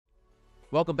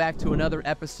Welcome back to another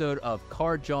episode of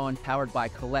Jawn, powered by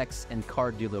CollX and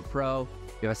Car Dealer Pro.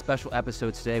 We have a special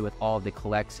episode today with all of the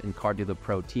CollX and Car Dealer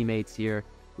Pro teammates here.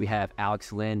 We have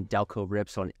Alex Lynn, Delco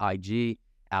Rips on IG,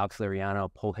 Alex Liriano,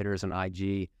 Pole Hitters on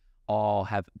IG. All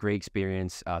have great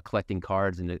experience collecting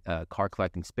cards in the car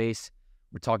collecting space.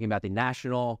 We're talking about the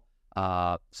National,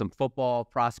 some football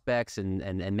prospects, and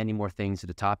many more things to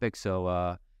the topic.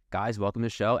 So, guys, welcome to the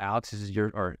show. Alex, this is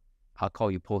or I'll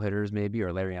call you Pole Hitters maybe,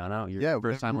 or Liriano.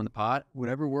 First time on the pod.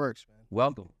 Whatever works, man.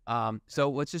 Welcome. So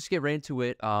let's just get right into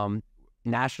it.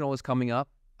 National is coming up.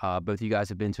 Both of you guys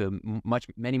have been to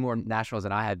many more Nationals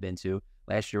than I have been to.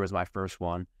 Last year was my first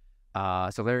one.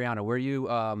 So Liriano,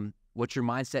 what's your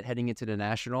mindset heading into the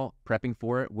National, prepping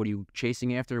for it? What are you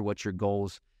chasing after? What's your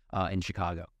goals in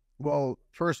Chicago? Well,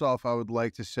 first off, I would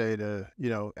like to say to,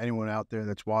 anyone out there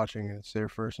that's watching and it's their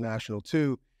first National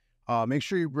too, make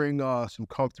sure you bring some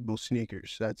comfortable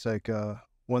sneakers. That's like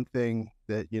one thing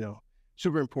that,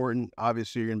 super important.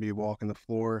 Obviously, you're going to be walking the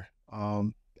floor,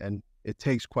 and it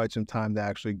takes quite some time to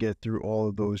actually get through all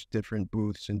of those different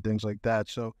booths and things like that.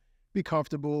 So be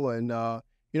comfortable and,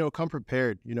 come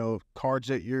prepared. Cards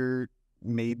that you're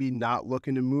maybe not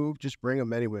looking to move, just bring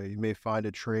them anyway. You may find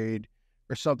a trade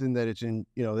or something that it's in,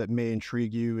 that may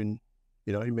intrigue you, and,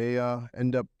 you may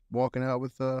end up walking out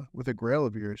with a grail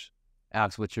of yours.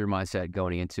 Alex, what's your mindset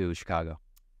going into Chicago?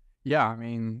 Yeah, I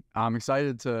mean, I'm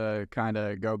excited to kind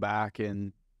of go back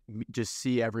and just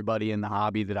see everybody in the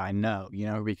hobby that I know,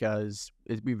 because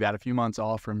we've had a few months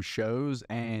off from shows,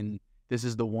 and this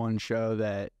is the one show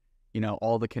that,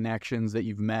 all the connections that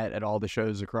you've met at all the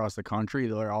shows across the country,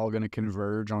 they're all going to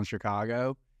converge on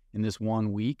Chicago in this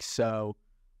 1 week. So,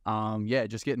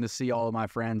 just getting to see all of my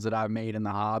friends that I've made in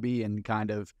the hobby and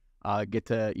kind of get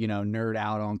to, nerd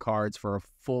out on cards for a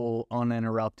full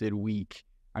uninterrupted week.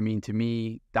 I mean, to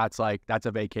me, that's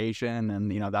a vacation,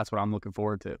 and, that's what I'm looking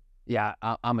forward to. Yeah,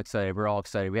 I'm excited. We're all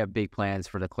excited. We have big plans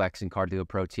for the CollX and Car Dealer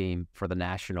Pro team for the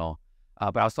National.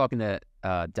 But I was talking to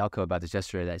Delco about this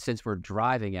yesterday, that since we're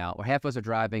driving out, or half of us are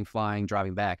driving, flying,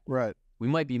 driving back, right? We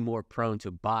might be more prone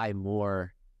to buy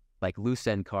more like loose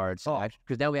end cards.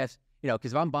 Because now we have,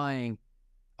 because if I'm buying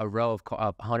a row of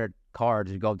 100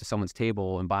 cards and go up to someone's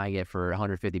table and buying it for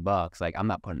 $150, like I'm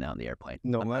not putting it on the airplane.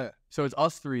 No way. So it's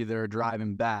us three that are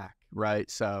driving back, right?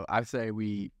 So I say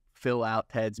we fill out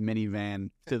Ted's minivan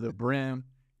to the brim,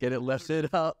 get it lifted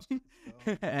up,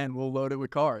 and we'll load it with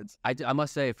cards. I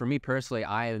must say, for me personally,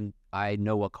 I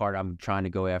know what card I'm trying to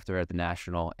go after at the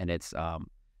National, and it's the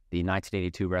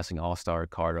 1982 Wrestling All-Star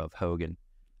card of Hogan.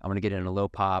 I'm gonna get it in a low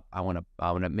pop. I want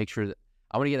to make sure that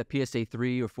I want to get a PSA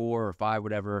 3 or 4 or 5,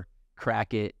 whatever,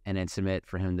 crack it, and then submit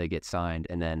for him to get signed,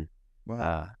 and then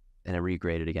and then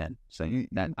regrade it again. So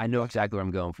I know exactly what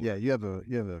I'm going for. Yeah, you have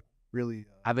a really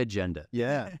I have agenda.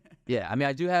 Yeah. Yeah. I mean,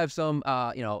 I do have some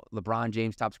LeBron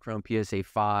James Topps Chrome PSA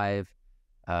 5,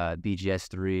 BGS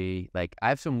 3. Like I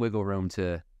have some wiggle room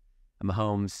to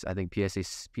Mahomes, I think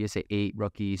PSA 8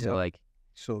 rookie. So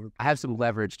I have some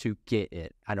leverage to get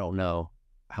it. I don't know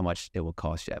how much it will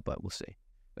cost yet, but we'll see.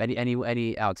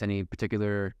 Any Alex, any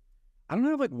particular? I don't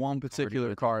have like one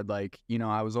particular card. Like,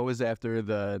 I was always after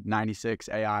the 96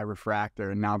 AI refractor,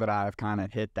 and now that I've kind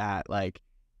of hit that like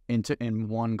in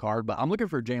one card, but I'm looking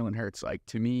for Jalen Hurts. Like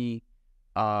to me,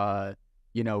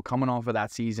 coming off of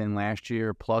that season last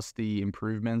year, plus the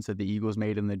improvements that the Eagles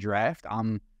made in the draft,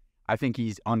 I think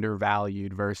he's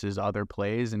undervalued versus other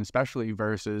plays, and especially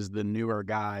versus the newer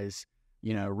guys.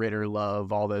 Ritter,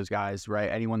 Love, all those guys, right?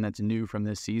 Anyone that's new from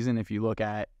this season, if you look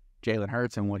at Jalen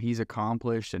Hurts and what he's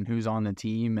accomplished and who's on the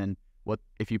team and what,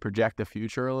 if you project the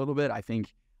future a little bit, I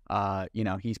think,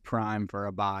 he's prime for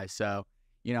a buy. So,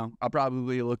 I'll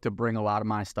probably look to bring a lot of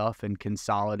my stuff and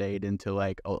consolidate into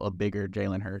like a bigger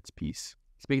Jalen Hurts piece.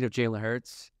 Speaking of Jalen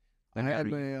Hurts,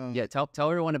 tell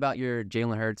everyone about your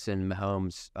Jalen Hurts and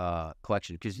Mahomes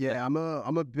collection. Because I'm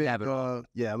a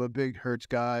big Hurts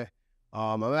guy.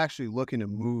 I'm actually looking to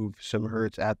move some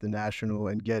Hurts at the National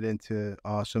and get into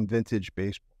some vintage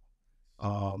baseball.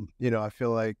 I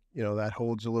feel like, that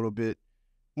holds a little bit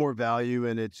more value,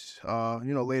 and it's,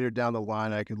 later down the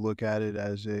line, I could look at it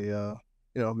as a,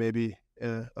 maybe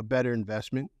a better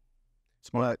investment.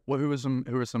 Smart. Who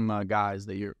are some guys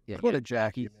that you're? I want a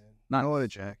Jackie, man. I want a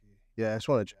Jackie. Yeah, I just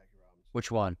want a Jackie Robinson.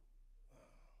 Which one?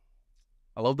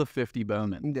 I love the 50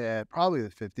 Bowman. Yeah, probably the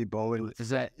 50 Bowman. Is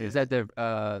that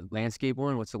the landscape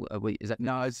one? What's the is that?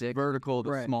 No, it's vertical,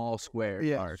 the small square.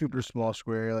 Yeah, card. Super small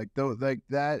square. Like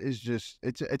that is just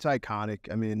it's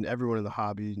iconic. I mean, everyone in the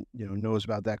hobby knows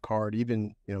about that card.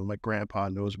 Even my grandpa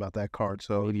knows about that card.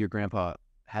 So maybe your grandpa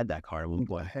had that card at one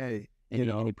point. Hey,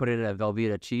 And he put it in a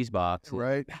Velveeta cheese box.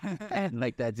 right? And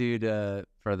like that dude who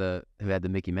had the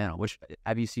Mickey Mantle. Which,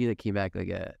 have you seen it came back like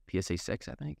a PSA 6,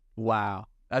 I think? Wow,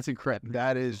 that's incredible.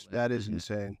 That is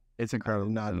insane. It's I incredible.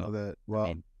 did not know that. Well, I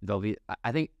mean, Velveeta.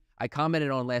 I think I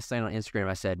commented on last night on Instagram.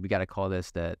 I said we got to call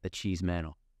this the cheese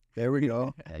mantle. there we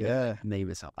go. Yeah. Name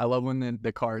it something. I love when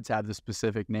the cards have the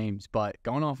specific names. But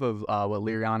going off of what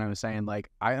Liriano was saying, like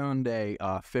I owned a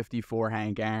 54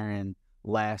 Hank Aaron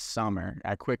last summer.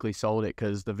 I quickly sold it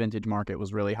because the vintage market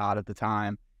was really hot at the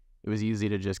time. It was easy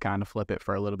to just kind of flip it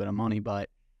for a little bit of money, but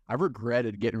I've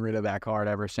regretted getting rid of that card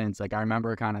ever since. Like I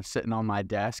remember kind of sitting on my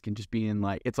desk and just being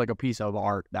like, it's like a piece of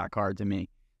art, that card to me.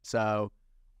 So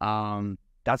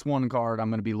that's one card I'm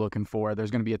going to be looking for.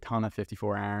 There's going to be a ton of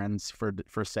 54 Aarons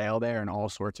for sale there in all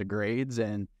sorts of grades.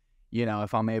 And, you know,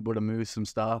 if I'm able to move some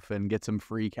stuff and get some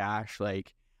free cash,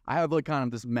 like I have like kind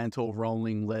of this mental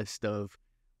rolling list of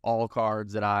all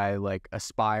cards that I like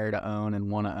aspire to own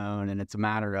and want to own. And it's a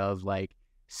matter of like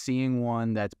seeing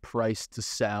one that's priced to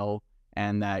sell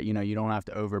and that, you know, you don't have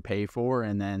to overpay for,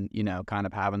 and then, you know, kind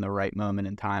of having the right moment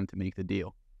in time to make the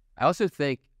deal. I also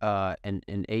think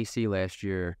in AC last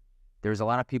year, there was a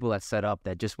lot of people that set up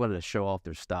that just wanted to show off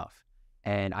their stuff.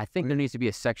 And I think there needs to be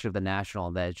a section of the National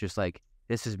that is just like,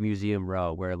 this is Museum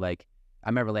Row, where like, I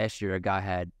remember last year a guy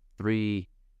had 3,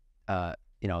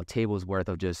 tables worth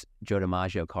of just Joe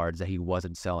DiMaggio cards that he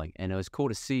wasn't selling. And it was cool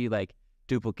to see like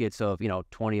duplicates of,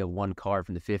 20 of one card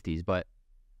from the 50s. But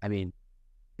I mean,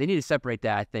 they need to separate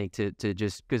that, I think, to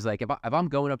just, because like if I'm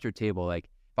going up to your table, like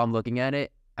if I'm looking at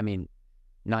it, I mean,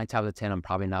 9 times out of 10, I'm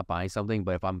probably not buying something.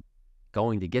 But if I'm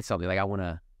going to get something, like I want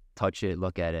to touch it,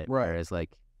 look at it. Right. Whereas like,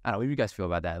 I don't know, what do you guys feel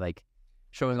about that? Like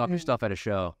showing off your stuff at a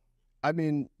show. I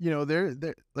mean, they're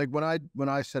like when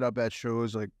I set up at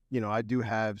shows, like, I do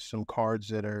have some cards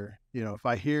that are, if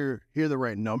I hear the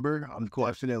right number, I'm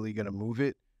definitely gonna move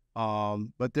it.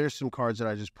 But there's some cards that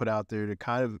I just put out there to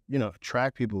kind of,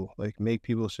 attract people, like make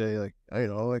people say like,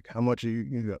 like how much are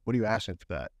you what are you asking for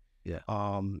that? Yeah.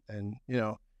 And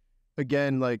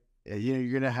again, like,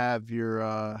 you're gonna have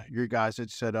your guys that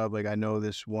set up. Like I know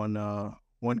this one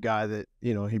guy that,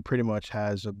 he pretty much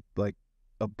has a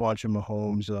bunch of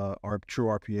Mahomes are true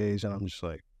RPAs, and I'm just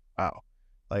like, wow,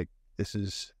 like this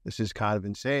is kind of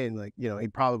insane. Like, he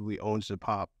probably owns the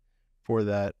pop for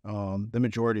that, the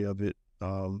majority of it.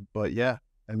 But yeah,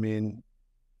 I mean,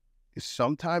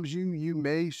 sometimes you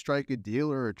may strike a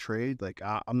deal or a trade. Like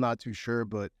I'm not too sure,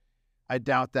 but I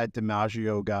doubt that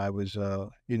DiMaggio guy was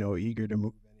eager to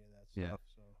move any of that stuff. Yeah.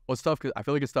 So. Well, it's tough because I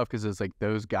feel like it's tough because it's like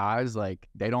those guys, like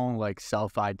they don't like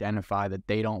self-identify that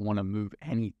they don't want to move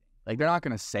anything. Like they're not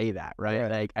gonna say that, right?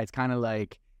 Like it's kind of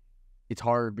like it's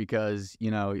hard because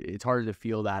it's hard to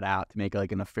feel that out to make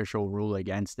like an official rule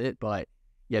against it. But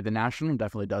yeah, the National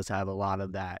definitely does have a lot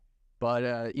of that. But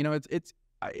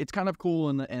it's kind of cool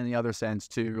in the other sense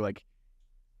too, like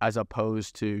as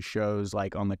opposed to shows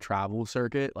like on the travel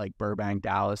circuit, like Burbank,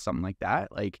 Dallas, something like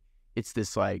that. Like it's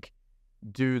this like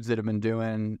dudes that have been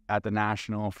doing at the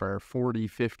National for 40,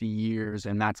 50 years,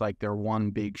 and that's like their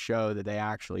one big show that they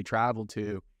actually travel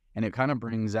to. And it kind of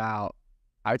brings out,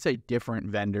 I would say, different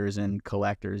vendors and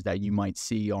collectors that you might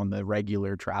see on the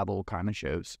regular travel kind of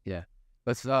shows. Yeah.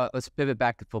 Let's pivot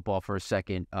back to football for a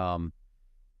second.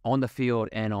 On the field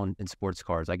and in sports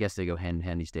cards, I guess they go hand in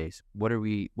hand these days. What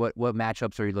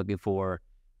matchups are you looking for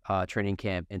training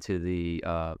camp into the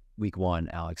week 1,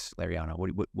 Alex Liriano?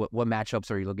 What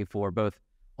matchups are you looking for, both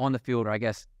on the field or I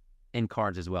guess in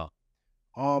cards as well?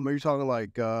 Are you talking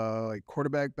like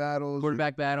quarterback battles?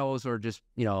 Quarterback battles, or just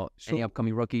any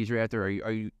upcoming rookies you're after?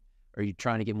 Are you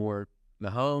trying to get more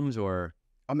Mahomes, or?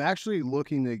 I'm actually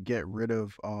looking to get rid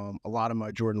of a lot of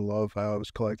my Jordan Love. I was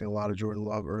collecting a lot of Jordan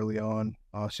Love early on.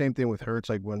 Same thing with Hurts.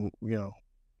 Like when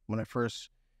I first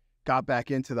got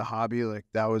back into the hobby, like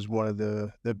that was one of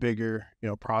the bigger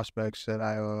prospects that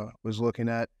I was looking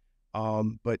at.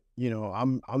 But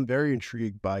I'm very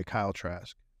intrigued by Kyle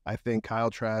Trask. I think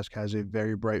Kyle Trask has a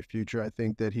very bright future. I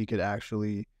think that he could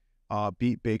actually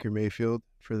beat Baker Mayfield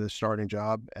for the starting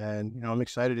job, and I'm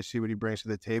excited to see what he brings to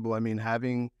the table. I mean,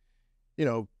 having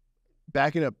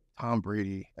backing up Tom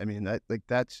Brady. I mean,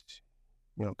 that's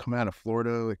coming out of Florida,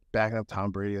 like backing up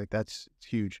Tom Brady, like it's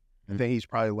huge. I think he's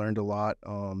probably learned a lot.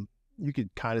 You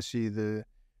could kind of see the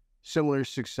similar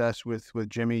success with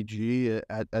Jimmy G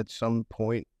at some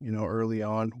point, early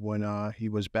on when he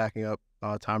was backing up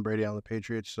Tom Brady on the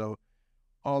Patriots. So,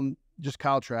 just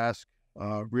Kyle Trask,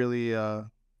 really,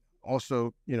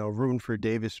 also, rooting for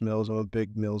Davis Mills. I'm a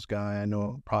big Mills guy. I know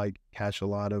I'll probably catch a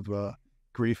lot of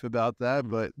grief about that,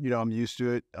 but I'm used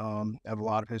to it. I have a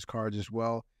lot of his cards as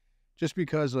well. just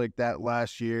because like that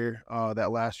last year,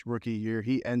 that last rookie year,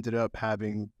 he ended up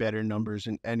having better numbers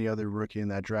than any other rookie in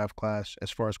that draft class as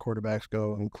far as quarterbacks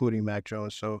go, including Mac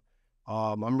Jones. So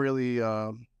I'm really,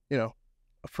 a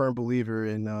firm believer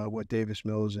in what Davis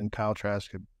Mills and Kyle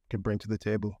Trask could bring to the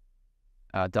table.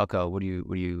 Delco, what do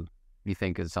you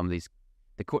think of some of these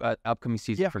upcoming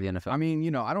season for the NFL? I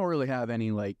mean, I don't really have any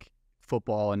like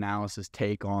football analysis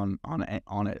take on it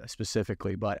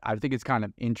specifically, but I think it's kind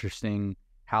of interesting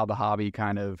how the hobby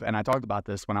kind of, and I talked about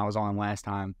this when I was on last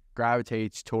time,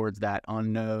 gravitates towards that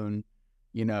unknown,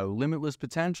 limitless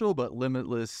potential, but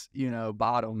limitless,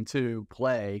 bottom to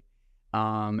play.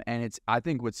 And I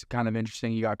think what's kind of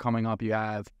interesting, you got coming up, you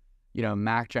have,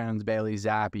 Mac Jones, Bailey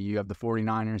Zappi, you have the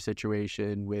 49ers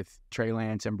situation with Trey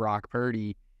Lance and Brock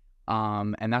Purdy.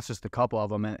 And that's just a couple of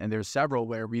them. And there's several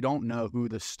where we don't know who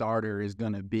the starter is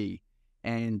going to be.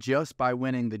 And just by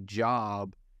winning the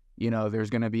job, there's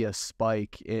going to be a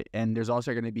spike. And there's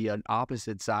also going to be an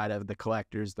opposite side of the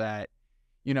collectors that,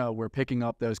 we're picking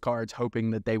up those cards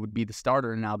hoping that they would be the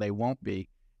starter, and now they won't be.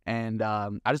 And I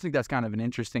just think that's kind of an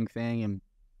interesting thing. And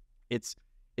it's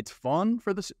fun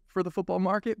for the football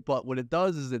market, but what it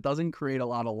does is it doesn't create a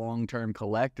lot of long-term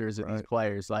collectors of these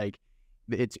players. Like,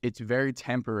 it's very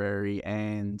temporary,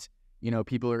 and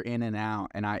people are in and out,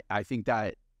 and I think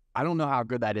that I don't know how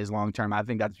good that is long term. I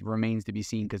think that remains to be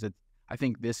seen, because I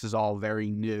think this is all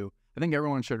very new. I think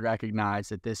everyone should recognize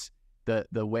that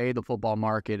the way the football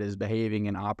market is behaving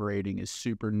and operating is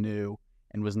super new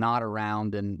and was not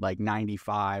around in like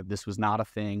 95. This was not a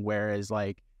thing, whereas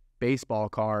like baseball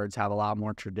cards have a lot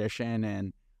more tradition,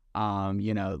 and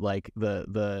like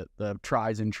the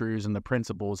tries and trues and the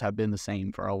principles have been the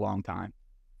same for a long time.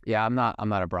 Yeah, I'm not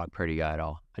a Brock Purdy guy at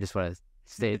all. I just want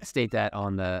to state that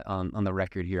on the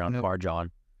record here on Car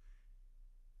John.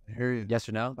 I hear you. Yes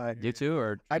or no? You too?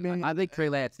 Or I think Trey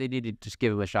Lance, they need to just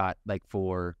give him a shot. Like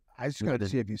I just got to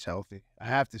see if he's healthy. I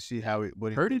have to see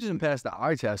Purdy didn't pass the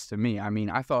eye test to me. I mean,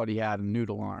 I thought he had a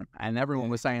noodle arm, and everyone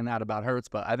was saying that about Hurts,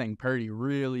 but I think Purdy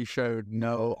really showed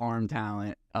no arm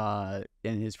talent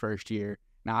in his first year.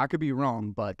 Now, I could be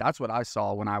wrong, but that's what I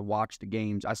saw when I watched the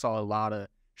games. I saw a lot of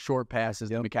short passes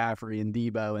to McCaffrey and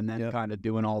Debo, and then kind of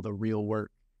doing all the real work.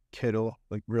 Kittle,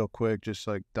 like real quick, just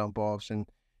like dump offs. And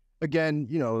again,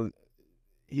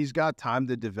 he's got time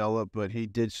to develop, but he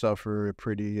did suffer a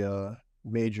pretty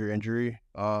major injury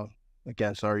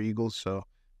against our Eagles. So,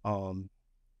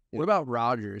 what about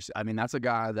Rodgers? I mean, that's a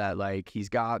guy that like he's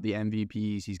got the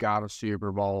MVPs, he's got a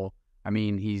Super Bowl. I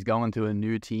mean, he's going to a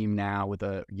new team now with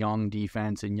a young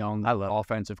defense and young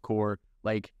offensive core.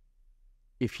 Like,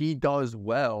 if he does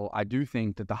well, I do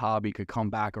think that the hobby could come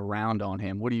back around on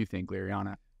him. What do you think,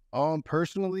 Liriano?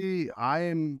 Personally,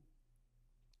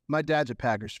 my dad's a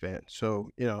Packers fan.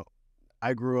 So,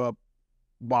 I grew up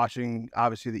watching,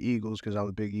 obviously, the Eagles because I'm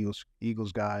a big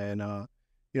Eagles guy. And,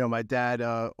 my dad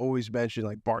always mentioned,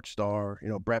 like, Bart Starr,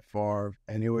 Brett Favre.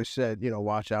 And he always said,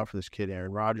 watch out for this kid,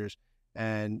 Aaron Rodgers.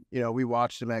 And, we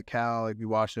watched him at Cal. Like, we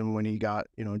watched him when he got,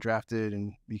 drafted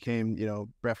and became,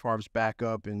 Brett Favre's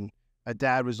backup. And my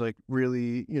dad was, like,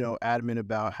 really, adamant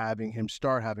about having him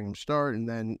start. And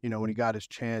then, when he got his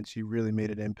chance, he really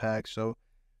made an impact. So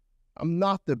I'm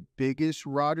not the biggest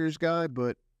Rodgers guy,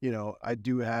 but, I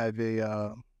do have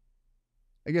I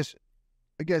guess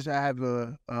I have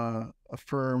a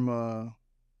firm,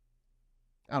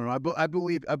 I don't know. I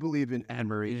believe in Anne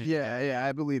Marie. Yeah,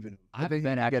 I believe in him. I've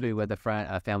been actually with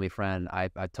a family friend. I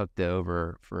took the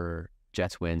over for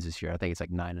Jets wins this year. I think it's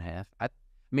like 9.5. I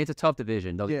mean, it's a tough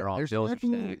division. Don't get me wrong.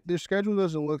 Their schedule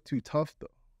doesn't look too tough though.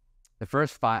 The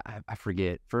first five, I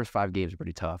forget. First 5 games are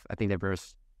pretty tough. I think they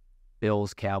versus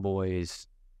Bills, Cowboys.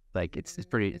 Like it's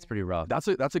pretty rough. That's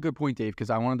a good point, Dave, because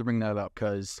I wanted to bring that up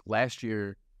because last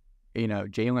year,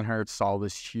 Jalen Hurts saw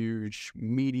this huge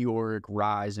meteoric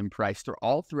rise in price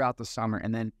all throughout the summer,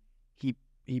 and then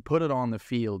he put it on the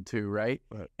field too, right?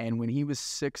 And when he was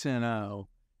 6-0,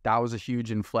 that was a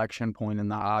huge inflection point in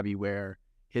the hobby where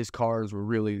his cards were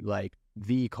really like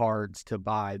the cards to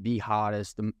buy, the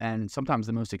hottest, and sometimes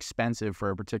the most expensive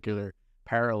for a particular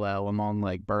parallel among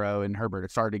like Burrow and Herbert.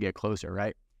 It started to get closer,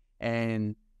 right?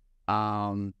 And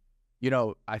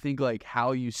I think like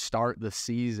how you start the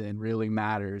season really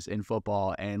matters in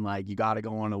football, and like you got to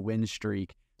go on a win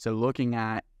streak. So looking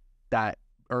at that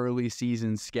early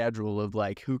season schedule of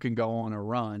like who can go on a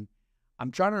run,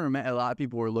 I'm trying to remember. A lot of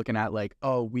people were looking at like,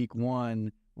 oh, week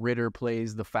 1 Ritter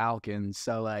plays the Falcons,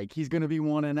 so like he's gonna be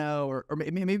 1-0, or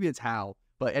maybe it's how.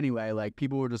 But anyway, like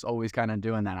people were just always kind of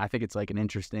doing that. I think it's like an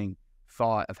interesting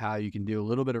thought of how you can do a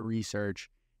little bit of research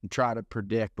and try to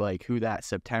predict like who that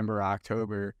September,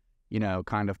 October,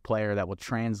 kind of player that will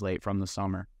translate from the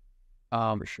summer.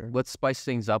 For sure. Let's spice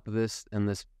things up in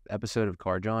this episode of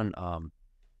Car John.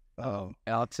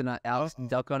 Alex,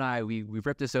 Delco and I, we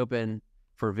ripped this open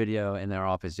for a video in our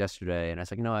office yesterday, and I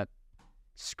was like, you know what?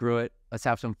 Screw it. Let's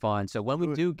have some fun. So when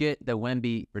we do get the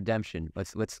Wemby redemption,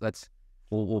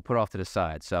 we'll put off to the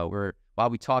side. So while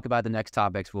we talk about the next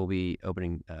topics, we'll be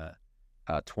opening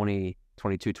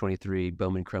 2022-23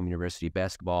 Bowman Chrome University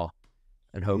basketball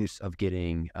in hopes of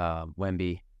getting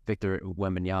Wemby, Victor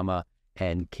Wembanyama,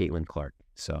 and Caitlin Clark.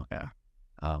 So yeah.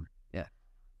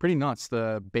 Pretty nuts.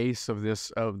 The base of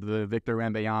the Victor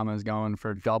Wembanyama is going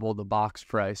for double the box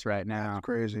price right now. That's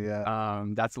crazy, yeah.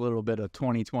 That's a little bit of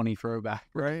 2020 throwback,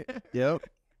 right? Yep.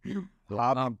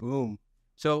 Boom.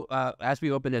 So as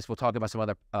we open this, we'll talk about some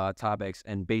other topics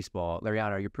and baseball.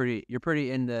 Liriano, you're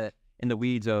pretty in the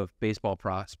weeds of baseball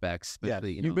prospects. Yeah,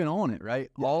 you've been on it,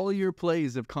 right? Yeah. All your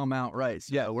plays have come out right.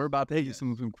 So yeah, we're about to take you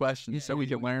some questions so we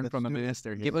can learn from the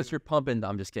minister. Give us your pumping.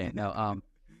 I'm just kidding. No,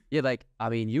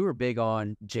 you were big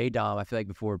on J-Dom. I feel like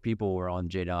before people were on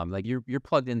J-Dom, like you're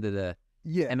plugged into the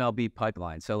MLB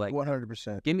pipeline. So like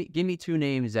 100%. Give me two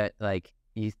names that like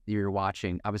you're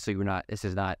watching. Obviously, this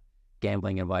is not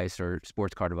gambling advice or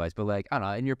sports card advice, but like I don't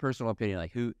know, in your personal opinion,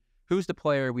 like who's the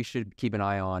player we should keep an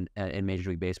eye on in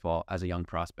Major League Baseball as a young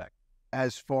prospect?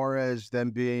 As far as them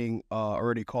being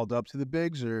already called up to the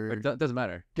bigs, or it doesn't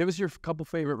matter. Give us your couple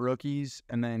favorite rookies,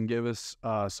 and then give us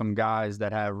some guys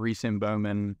that have recent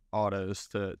Bowman autos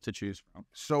to choose from.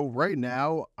 So right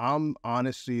now, I'm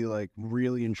honestly like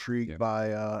really intrigued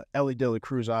by Ellie De La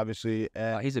Cruz. Obviously,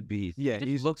 he's a beast. Yeah,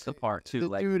 he looks the part too.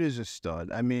 The dude is a stud.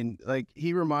 I mean, like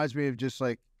he reminds me of just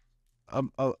like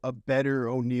a better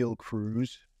O'Neal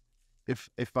Cruz, if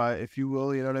you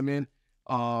will, you know what I mean.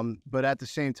 But at the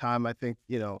same time, I think,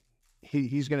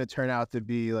 he's going to turn out to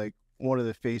be like one of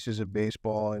the faces of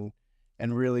baseball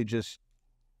and really just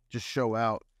show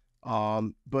out.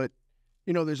 But,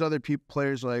 there's other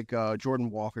players like Jordan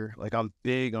Walker. Like I'm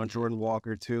big on Jordan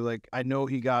Walker too. Like I know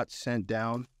he got sent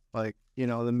down like, in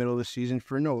the middle of the season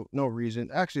for no reason.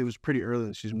 Actually, it was pretty early in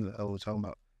the season that I was talking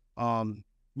about.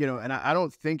 And I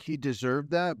don't think he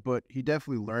deserved that, but he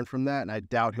definitely learned from that. And I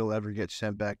doubt he'll ever get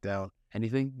sent back down.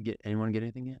 Anyone get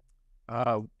anything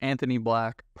yet? Anthony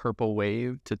Black, Purple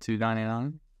Wave to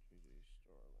 $2.99.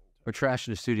 We're trashing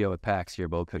the studio with packs here,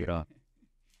 but pick it up.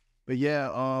 But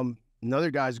yeah,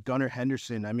 another guy's Gunnar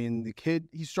Henderson. I mean, the kid,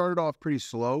 he started off pretty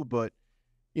slow, but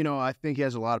I think he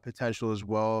has a lot of potential as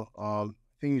well. I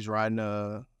think he's riding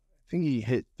I think he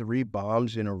hit 3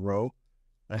 bombs in a row.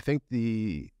 I think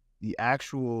the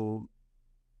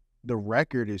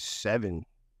record is 7.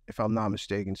 If I'm not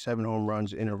mistaken, 7 home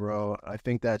runs in a row. I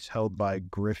think that's held by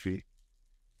Griffey.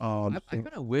 I kind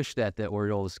of wish that the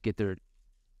Orioles get their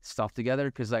stuff together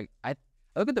because, like, I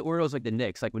look at the Orioles like the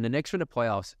Knicks. Like when the Knicks were in the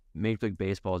playoffs, Major League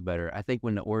Baseball is better. I think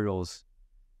when the Orioles,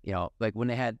 like when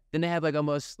they had like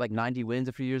almost like 90 wins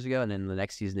a few years ago, and then the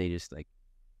next season they just like.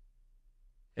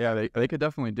 Yeah, they could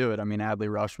definitely do it. I mean, Adley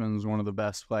Rutschman's one of the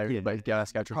best players,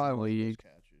 best catcher in the league.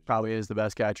 Probably is the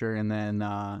best catcher, and then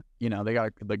they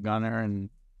got the Gunner and.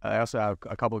 I also have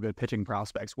a couple of good pitching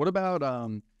prospects. What about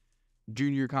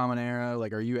Junior Caminero?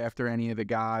 Like, are you after any of the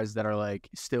guys that are like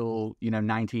still,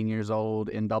 19 years old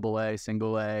in Double-A,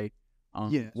 Single-A?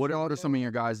 What are some of your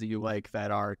guys that you like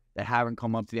that haven't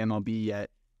come up to the MLB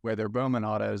yet, where their Bowman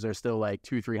autos are still like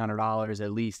 $200-$300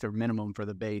 at least or minimum for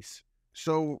the base?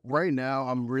 So right now,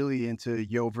 I'm really into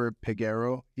Yover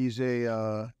Peguero. He's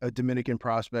a Dominican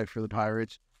prospect for the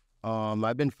Pirates.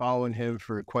 I've been following him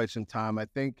for quite some time. I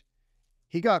think.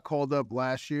 He got called up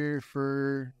last year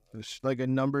for like a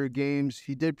number of games.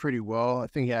 He did pretty well. I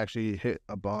think he actually hit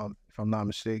a bomb, if I'm not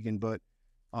mistaken. But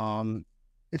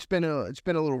it's been a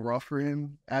little rough for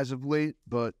him as of late.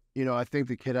 But I think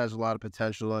the kid has a lot of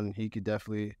potential, and he could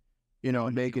definitely,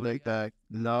 make it like that.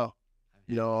 No,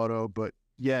 auto. But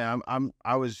yeah,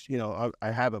 I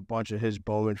have a bunch of his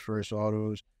Bowman first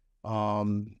autos.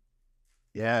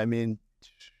 Yeah, I mean,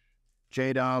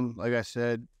 J-Dom, like I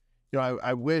said.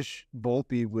 I wish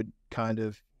Volpe would kind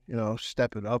of,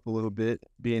 step it up a little bit,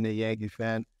 being a Yankee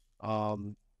fan.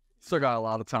 Still got a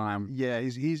lot of time. Yeah,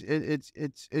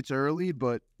 it's early,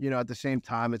 but at the same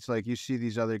time, it's like you see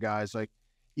these other guys, like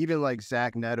even like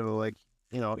Zach Neto, like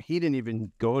he didn't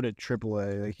even go to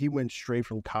AAA. Like he went straight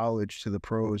from college to the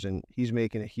pros, and he's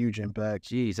making a huge impact.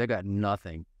 Jeez, I got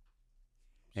nothing.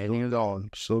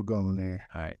 Still going there.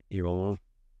 All right, you're on.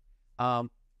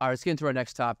 All right, let's get into our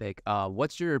next topic.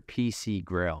 What's your PC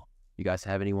grail? You guys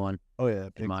have anyone? Oh, yeah,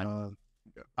 big time.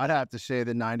 I'd have to say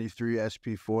the 93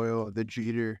 SP foil, the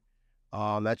Jeter.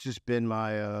 That's just been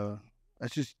my I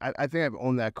think I've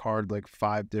owned that card like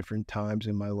 5 different times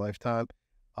in my lifetime.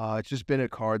 It's just been a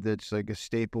card that's like a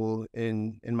staple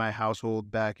in my household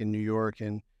back in New York.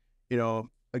 And, you know,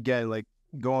 again, like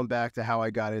going back to how I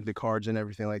got into cards and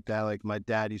everything like that, like my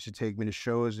dad used to take me to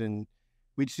shows and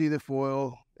we'd see the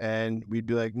foil and we'd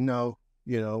be like, no,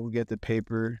 you know, we get the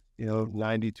paper, you know,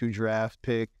 92 draft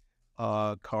pick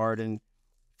card. And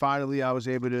finally I was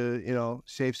able to, you know,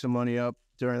 save some money up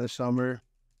during the summer,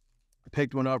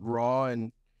 picked one up raw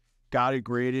and got it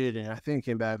graded, and I think it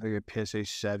came back like a PSA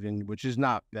 7, which is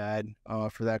not bad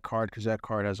for that card because that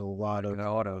card has a lot of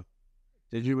auto.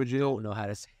 Would you? Don't know how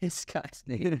to say this guy's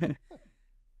name.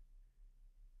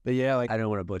 But yeah, like I don't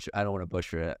want to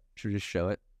butcher it. Should we just show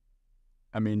it?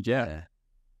 I mean, yeah.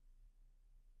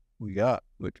 we got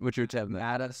What's your tip?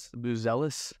 Addis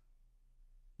Buzelis.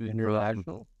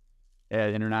 international. Yeah,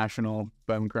 international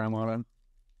Bowman Chrome auto.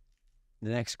 The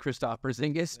next Christoph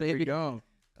Porzingis, There we maybe. go.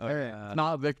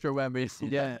 Not Victor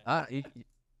Wembanyama. Yeah,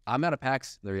 I'm out of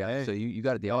packs, Liriano. Hey. So you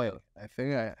got a deal. I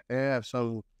think I have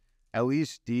some at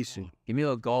least decent. Give me a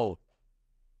little gold.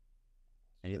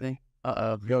 Anything?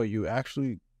 Yo, you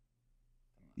actually?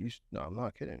 No, I'm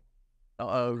not kidding.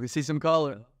 We see some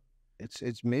color.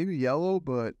 It's maybe yellow,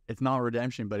 but It's not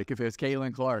redemption, but if it was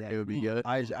Caitlin Clark, it would be good.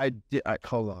 I did.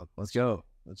 Hold on. Let's go.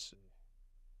 Let's see.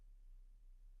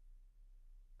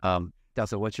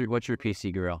 Delta, what's your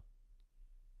PC girl?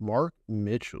 Mark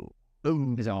Mitchell.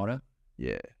 Is it auto?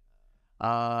 Yeah.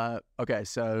 Okay,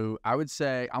 so I would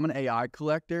say I'm an AI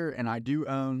collector, and I do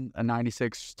own a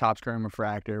 96 Topps Chrome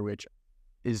Refractor, which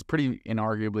is pretty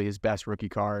inarguably his best rookie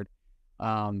card.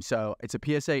 So it's a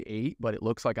PSA 8, but it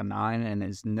looks like a 9 and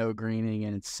is no greening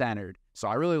and it's centered. So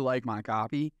I really like my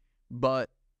copy, but,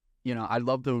 you know, I'd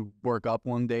love to work up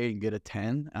one day and get a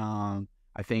 10.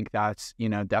 I think that's, you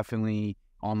know, definitely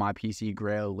on my PC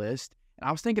Grail list. And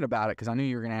I was thinking about it because I knew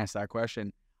you were going to ask that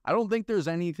question. I don't think there's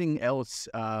anything else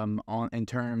in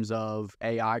terms of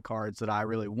AI cards that I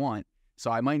really want.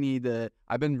 So I might need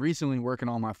I've been recently working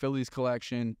on my Phillies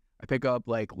collection. I pick up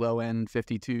like low-end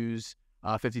 52s,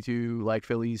 52 like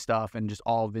Phillies stuff and just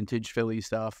all vintage Phillies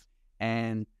stuff.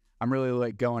 And I'm really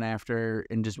like going after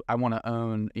and just I want to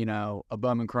own, you know, a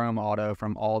Bowman Chrome auto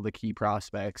from all the key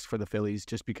prospects for the Phillies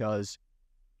just because,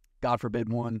 God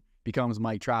forbid, one becomes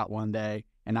Mike Trout one day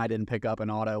and I didn't pick up an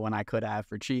auto when I could have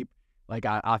for cheap. Like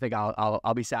I think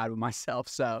I'll be sad with myself.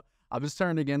 So I'm just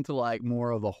turning into like more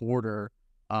of a hoarder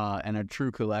and a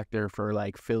true collector for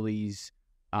like Phillies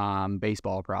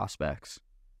baseball prospects.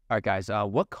 All right, guys.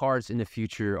 What cards in the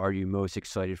future are you most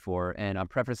excited for? And I'm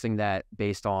prefacing that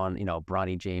based on, you know,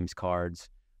 Bronny James cards,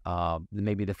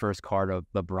 maybe the first card of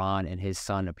LeBron and his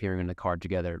son appearing in the card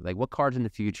together. Like, what cards in the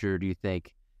future do you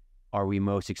think are we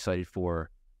most excited for,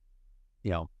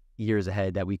 you know, years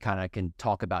ahead that we kind of can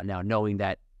talk about now, knowing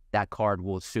that that card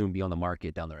will soon be on the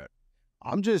market down the road?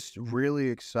 I'm just really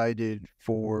excited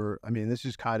for, I mean, this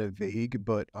is kind of vague,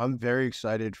 but I'm very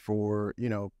excited for, you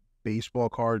know, baseball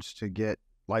cards to get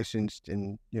licensed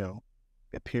and, you know,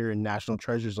 appear in National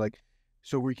Treasures, like,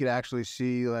 so we could actually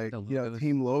see, like, you know,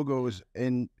 team logos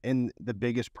in the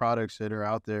biggest products that are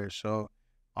out there. So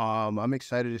I'm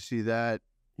excited to see that,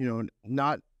 you know,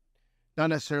 not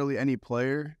necessarily any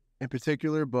player in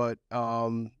particular, but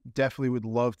definitely would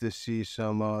love to see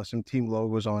some team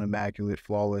logos on Immaculate,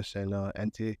 Flawless, and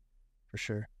NT for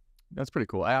sure. That's pretty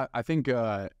cool. I think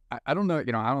I don't know,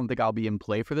 you know, I don't think I'll be in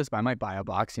play for this, but I might buy a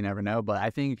box. You never know. But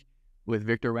I think with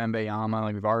Victor Wembanyama,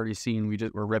 like we've already seen,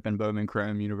 we're ripping Bowman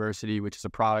Chrome University, which is a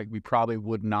product we probably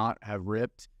would not have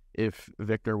ripped if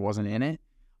Victor wasn't in it.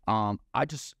 I'm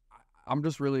just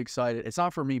really excited. It's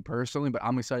not for me personally, but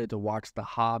I'm excited to watch the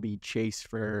hobby chase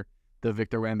for the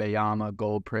Victor Wembanyama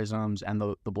gold prisms and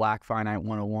the black finite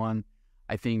 101.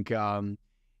 I think,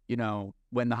 you know,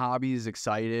 when the hobby is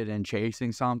excited and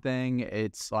chasing something,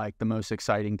 it's like the most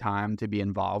exciting time to be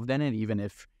involved in it, even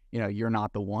if, you know, you're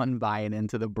not the one buying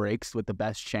into the breaks with the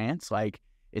best chance. Like,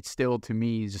 it's still, to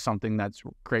me, just something that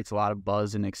creates a lot of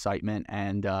buzz and excitement.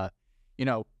 And, you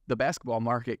know, the basketball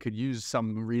market could use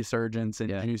some resurgence and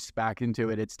juice back into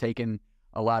it. It's taken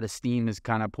a lot of steam, has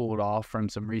kind of pulled off from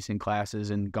some recent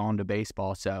classes and gone to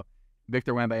baseball. So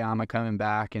Victor Wembanyama coming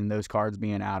back and those cards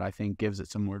being out, I think gives it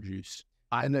some more juice.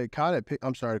 And it kind of,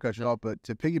 I'm sorry to cut you off, but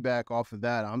to piggyback off of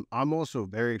that, I'm also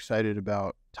very excited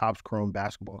about Topps Chrome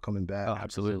basketball coming back. Oh,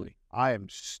 absolutely. I am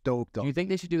stoked on. Do you think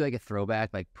they should do like a throwback,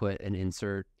 like put an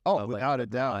insert? Oh, without a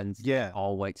doubt. Yeah.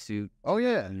 All white suit. Oh,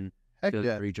 yeah. And heck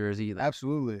yeah. Free jersey. Like,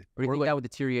 absolutely. Or do you think that would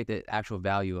deteriorate the actual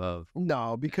value of?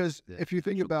 No, because if you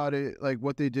think about it, like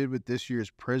what they did with this year's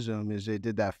Prism is they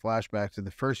did that flashback to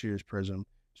the first year's Prism.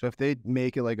 So if they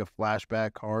make it like a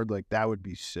flashback card, like that would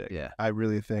be sick. Yeah. I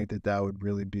really think that would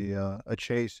really be a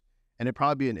chase. and it'd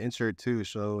probably be an insert too.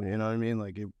 So you know what I mean?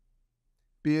 Like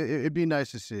it'd be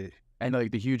nice to see. And like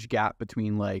the huge gap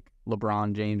between like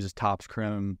LeBron James's Topps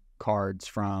Chrome cards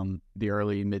from the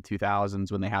early mid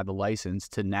 2000s when they had the license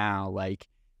to now, like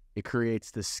it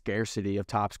creates this scarcity of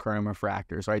Topps Chrome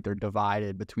refractors, right? They're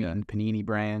divided between Panini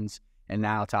brands and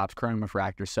now Topps Chrome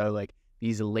refractors. So like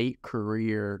these late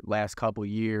career last couple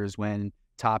years when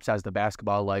Topps has the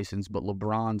basketball license, but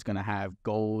LeBron's going to have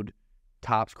gold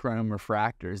Topps Chrome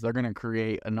refractors, they're going to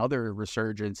create another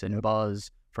resurgence and buzz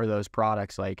for those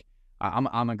products. Like I'm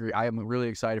really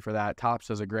excited for that. Topps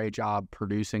does a great job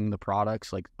producing the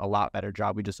products, like a lot better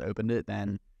job. We just opened it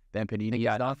than Panini. Ain't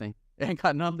got nothing. Ain't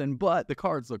got nothing, but the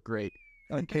cards look great.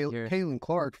 Caitlin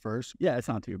Clark first. Yeah, it's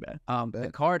not too bad.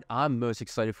 The card I'm most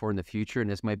excited for in the future,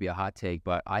 and this might be a hot take,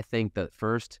 but I think the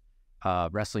first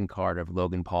wrestling card of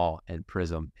Logan Paul and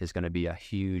Prism is going to be a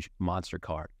huge monster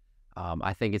card.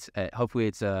 I think it's hopefully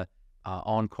it's a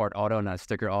on-card auto, not a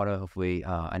sticker auto. Hopefully,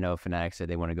 I know Fanatics said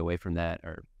they want to go away from that,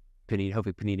 or Panini.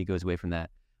 Hopefully, Panini goes away from that.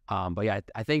 But yeah,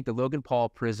 I think the Logan Paul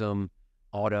Prism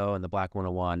auto and the Black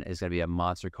 101 is going to be a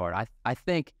monster card. I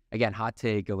think, again, hot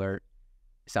take alert,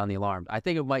 sound the alarm. I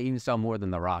think it might even sell more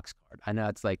than the Rocks card. I know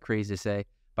it's like crazy to say,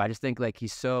 but I just think like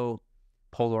he's so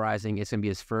polarizing. It's going to be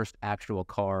his first actual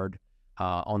card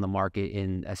on the market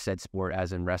in a said sport,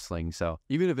 as in wrestling. So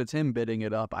even if it's him bidding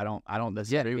it up, I don't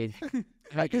disagree.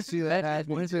 I can see that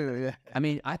happening too. Yeah. I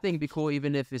mean, I think it'd be cool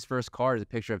even if his first card is a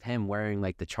picture of him wearing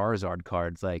like the Charizard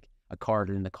cards, like a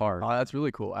card in the card. Oh, that's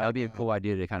really cool. That'd be a cool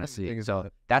idea to kind of see. So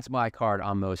that's my card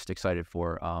I'm most excited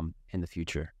for in the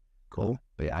future. Cool.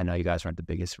 But yeah, I know you guys aren't the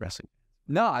biggest wrestling.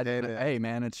 No, hey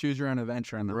man, it's choose your own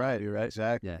adventure on the right, right?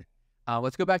 Exactly. Yeah.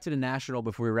 Let's go back to the National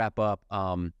before we wrap up.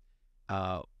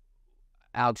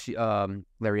 Alex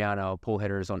Liriano, pull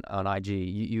hitters on IG.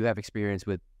 You have experience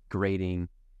with grading.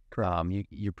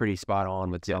 You're pretty spot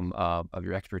on with some of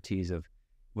your expertise of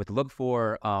what to look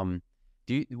for.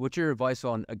 What's your advice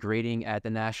on grading at the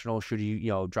National? Should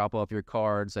you drop off your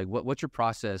cards? Like what's your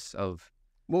process of?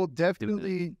 Well,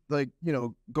 definitely, like,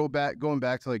 going back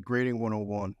to like grading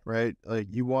 101, right? Like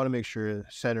you want to make sure the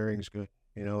centering's good.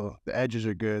 The edges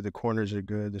are good, the corners are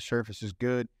good, the surface is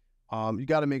good. You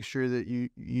got to make sure that you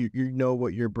know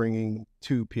what you're bringing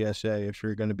to PSA if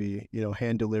you're going to be,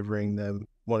 hand delivering them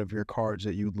one of your cards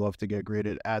that you'd love to get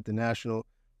graded at the National.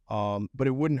 But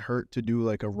it wouldn't hurt to do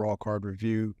like a raw card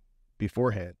review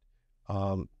beforehand.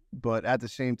 But at the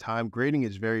same time, grading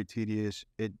is very tedious.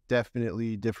 It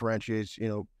definitely differentiates,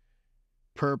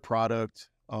 per product,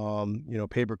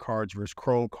 paper cards versus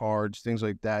chrome cards, things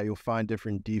like that. You'll find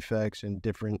different defects and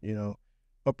different,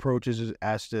 approaches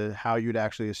as to how you'd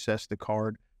actually assess the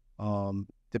card,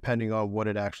 depending on what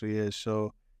it actually is.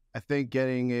 So I think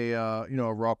getting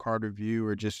a raw card review,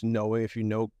 or just knowing if you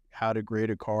know how to grade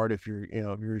a card, if you're,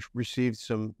 if you received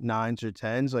some 9s or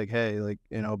 10s, like, hey, like,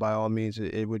 by all means,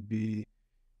 it would be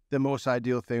the most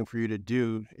ideal thing for you to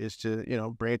do is to,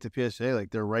 bring it to PSA. Like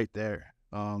they're right there.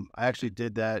 I actually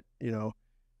did that,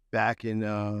 back in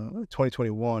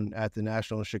 2021 at the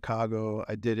National in Chicago.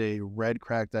 I did a red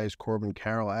cracked ice Corbin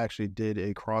Carroll. I actually did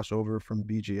a crossover from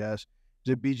BGS. It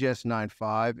was a BGS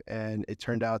 9.5, and it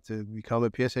turned out to become a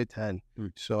PSA 10.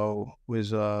 So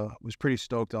was pretty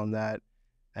stoked on that.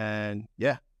 And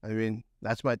yeah, I mean,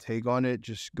 that's my take on it.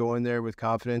 Just go in there with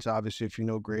confidence. Obviously, if you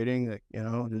know grading, like,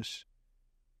 just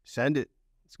send it.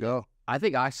 Let's go. I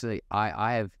think actually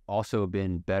I have also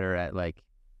been better at like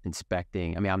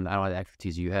inspecting. I mean, I don't have the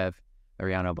expertise you have,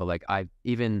 Liriano, but like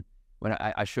even when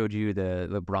I showed you the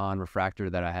LeBron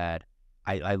refractor that I had,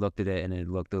 I looked at it and it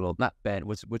looked a little, not bent.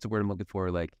 What's the word I'm looking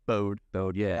for? Like bowed,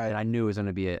 yeah. Right. And I knew it was going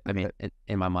to be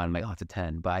in my mind, I'm like, oh, it's a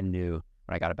 10, but I knew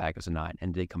when I got it back, it was a 9,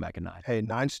 and it did come back a 9. Hey,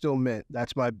 9's still mint.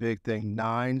 That's my big thing.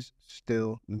 9's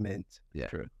still mint. Yeah.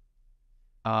 True.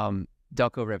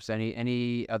 Delco Rips,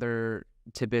 any other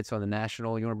tidbits on the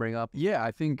National you want to bring up? Yeah,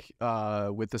 I think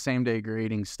with the same day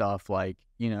grading stuff, like,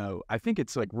 I think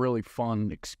it's like really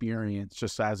fun experience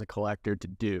just as a collector to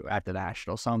do at the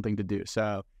National, something to do.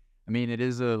 So, I mean, it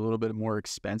is a little bit more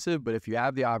expensive, but if you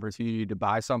have the opportunity to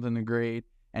buy something to grade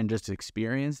and just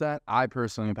experience that, I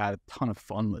personally have had a ton of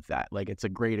fun with that. Like, it's a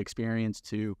great experience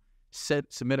to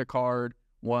submit a card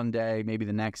one day, maybe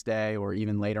the next day, or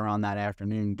even later on that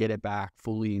afternoon, get it back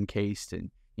fully encased, and,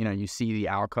 you see the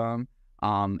outcome.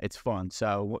 It's fun.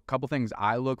 So a couple things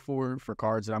I look for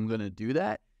cards that I'm going to do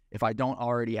that. If I don't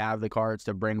already have the cards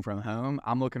to bring from home,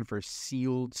 I'm looking for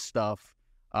sealed stuff,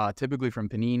 typically from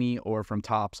Panini or from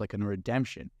Topps, like a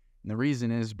redemption. And the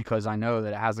reason is because I know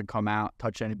that it hasn't come out,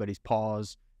 touched anybody's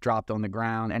paws, dropped on the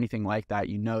ground, anything like that.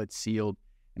 It's sealed.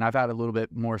 And I've had a little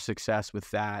bit more success with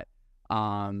that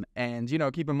And, you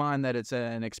know, keep in mind that it's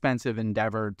an expensive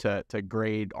endeavor to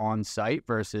grade on site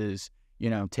versus, you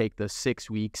know, take the 6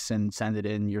 weeks and send it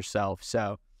in yourself.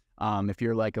 So if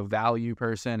you're like a value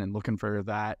person and looking for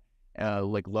that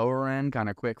like lower end kind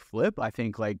of quick flip, I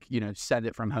think like, you know, send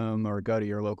it from home or go to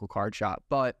your local card shop.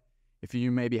 But if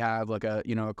you maybe have like a,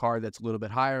 you know, a card that's a little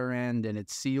bit higher end and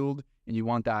it's sealed and you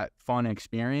want that fun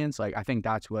experience, like I think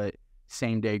that's what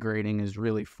same day grading is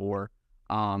really for.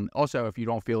 Also, if you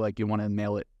don't feel like you want to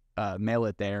mail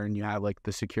it there and you have like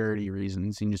the security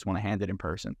reasons and you just want to hand it in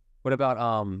person. What about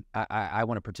I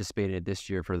want to participate in it this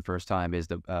year for the first time is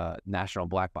the national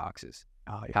black boxes.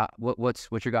 Oh, yeah. What's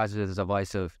your guys'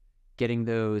 advice of getting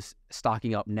those,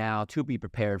 stocking up now to be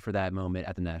prepared for that moment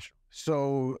at the national?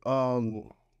 So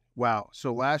wow.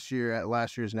 So last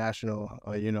year's national,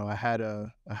 you know, I had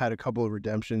a couple of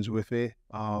redemptions with me,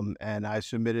 and I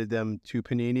submitted them to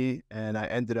Panini, and I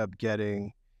ended up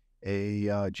getting a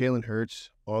Jalen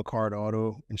Hurts on card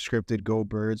auto inscripted Go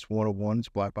Birds 101. It's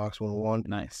Black Box 101.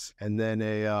 Nice. And then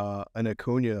an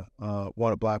Acuna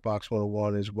one, a Black Box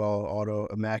 101 as well, auto,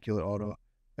 immaculate auto.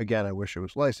 Again, I wish it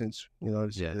was licensed. You know,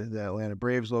 it's the Atlanta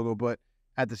Braves logo, but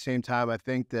at the same time, I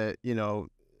think that, you know,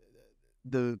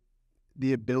 the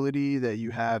ability that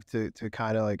you have to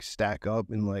kind of like stack up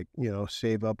and like, you know,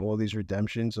 save up all these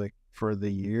redemptions like for the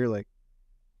year, like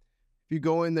if you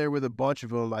go in there with a bunch of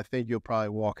them, I think you'll probably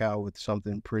walk out with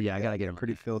something pretty. I gotta get them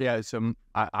pretty filthy. Yeah, so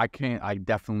I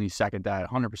definitely second that.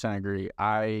 100% agree.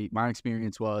 My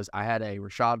experience was I had a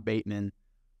Rashad Bateman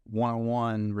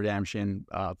 101 redemption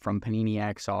from Panini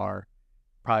XR,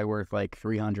 probably worth like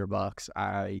 $300.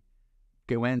 I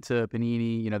go into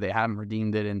Panini, you know, they haven't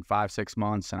redeemed it in 5-6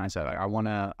 months, and I said I want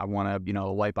to, you know,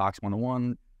 a white box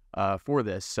 101 for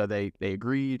this. So they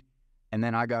agreed, and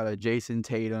then I got a Jason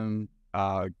Tatum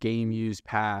game used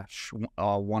patch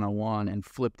 101 and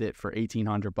flipped it for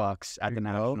 $1,800 at the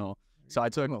national. So I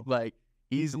took like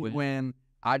easily win.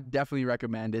 I definitely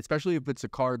recommend it, especially if it's a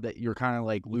card that you're kind of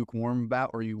like lukewarm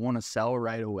about or you want to sell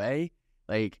right away.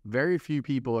 Like very few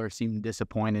people seem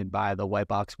disappointed by the white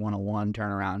box 101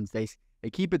 turnarounds. They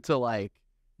keep it to like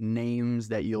names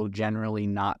that you'll generally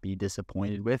not be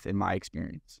disappointed with, in my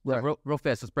experience. Right. So real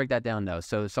fast, let's break that down though.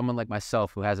 So someone like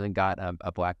myself who hasn't got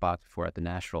a black box before at the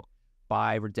national,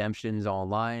 buy redemptions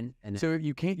online, and so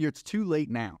you can't. It's too late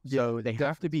now. So they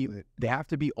have to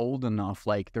be old enough.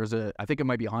 Like I think it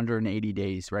might be 180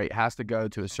 days, right? It has to go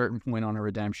to a certain point on a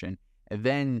redemption, and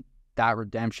then that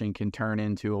redemption can turn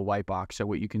into a white box. So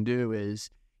what you can do is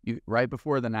you right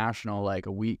before the national, like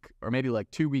a week or maybe like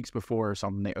 2 weeks before or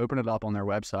something, they open it up on their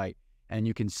website, and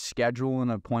you can schedule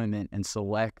an appointment and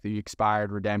select the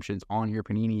expired redemptions on your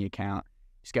Panini account.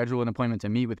 Schedule an appointment to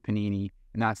meet with Panini,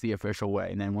 and that's the official way.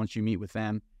 And then once you meet with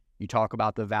them, you talk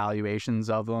about the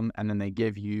valuations of them, and then they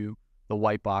give you the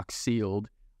white box sealed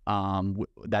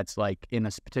that's like in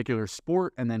a particular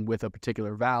sport and then with a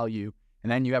particular value.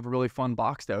 And then you have a really fun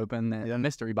box to open, a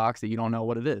mystery box that you don't know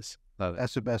what it is.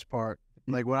 That's the best part.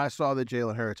 Like when I saw the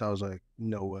Jalen Hurts, I was like,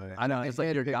 no way. I know, it's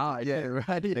like your guy. Yeah,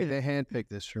 right. They handpicked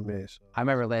this for me. So. I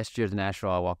remember last year's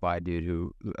national, I walked by a dude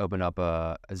who opened up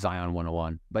a Zion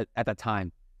 101, but at that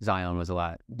time, Zion was a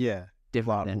lot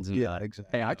different than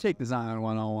exactly. Hey, I take the Zion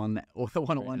 101 or the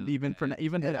 101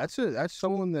 even. Yeah, that's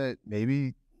someone that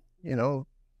maybe, you know,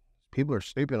 people are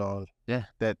sleeping on. Yeah,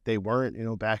 that they weren't, you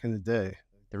know, back in the day.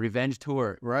 The revenge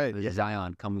tour, right?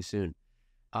 Zion coming soon.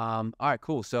 All right,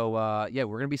 cool. So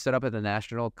we're gonna be set up at the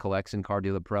National, CollX and Card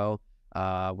Dealer Pro.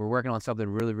 We're working on something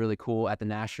really, really cool at the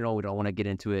National. We don't want to get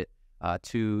into it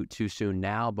too soon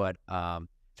now, but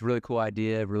it's a really cool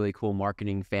idea, really cool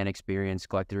marketing, fan experience,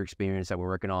 collector experience that we're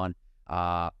working on.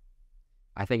 I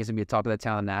think it's gonna be a top of the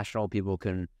town National. People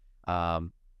can, I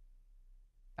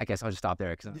guess I'll just stop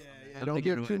there because don't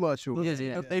give too much.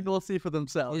 They will see for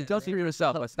themselves. Just see for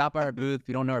yourself. But stop by our booth.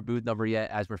 We don't know our booth number yet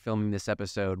as we're filming this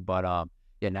episode, but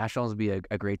Nationals will be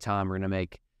a great time. We're gonna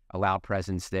make a loud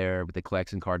presence there with the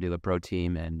CollX and Card Dealer Pro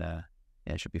team, and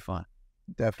it should be fun.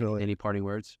 Definitely. Any parting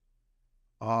words?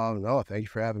 No, thank you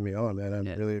for having me on, man.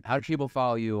 Really. How do people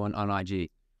follow you on IG?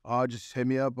 Just hit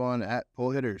me up on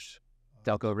 @PullHitters.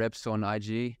 Delco Rips on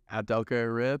IG.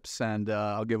 @Delco Rips, and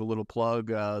I'll give a little plug.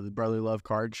 The Brotherly Love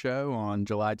Card Show on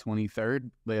July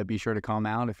 23rd. Be sure to come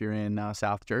out if you're in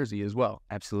South Jersey as well.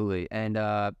 Absolutely,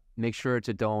 and make sure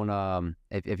to don't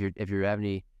if you have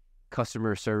any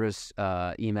customer service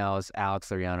emails, Alex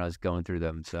Liriano is going through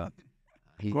them. So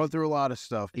he's going through a lot of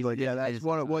stuff. But that's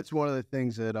one of the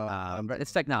things that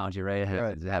it's technology, right?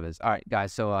 It happens. All right,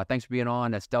 guys. So thanks for being on.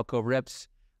 That's Delco Rips.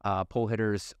 Pull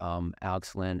hitters,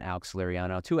 Alex Lynn, Alex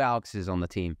Liriano, 2 Alexes on the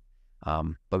team,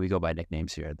 but we go by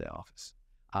nicknames here at the office.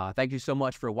 Thank you so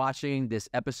much for watching this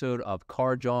episode of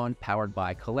Car Jawn, powered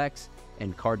by CollX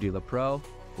and Car Dealer Pro.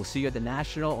 We'll see you at the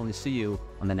National, and we'll see you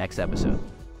on the next episode.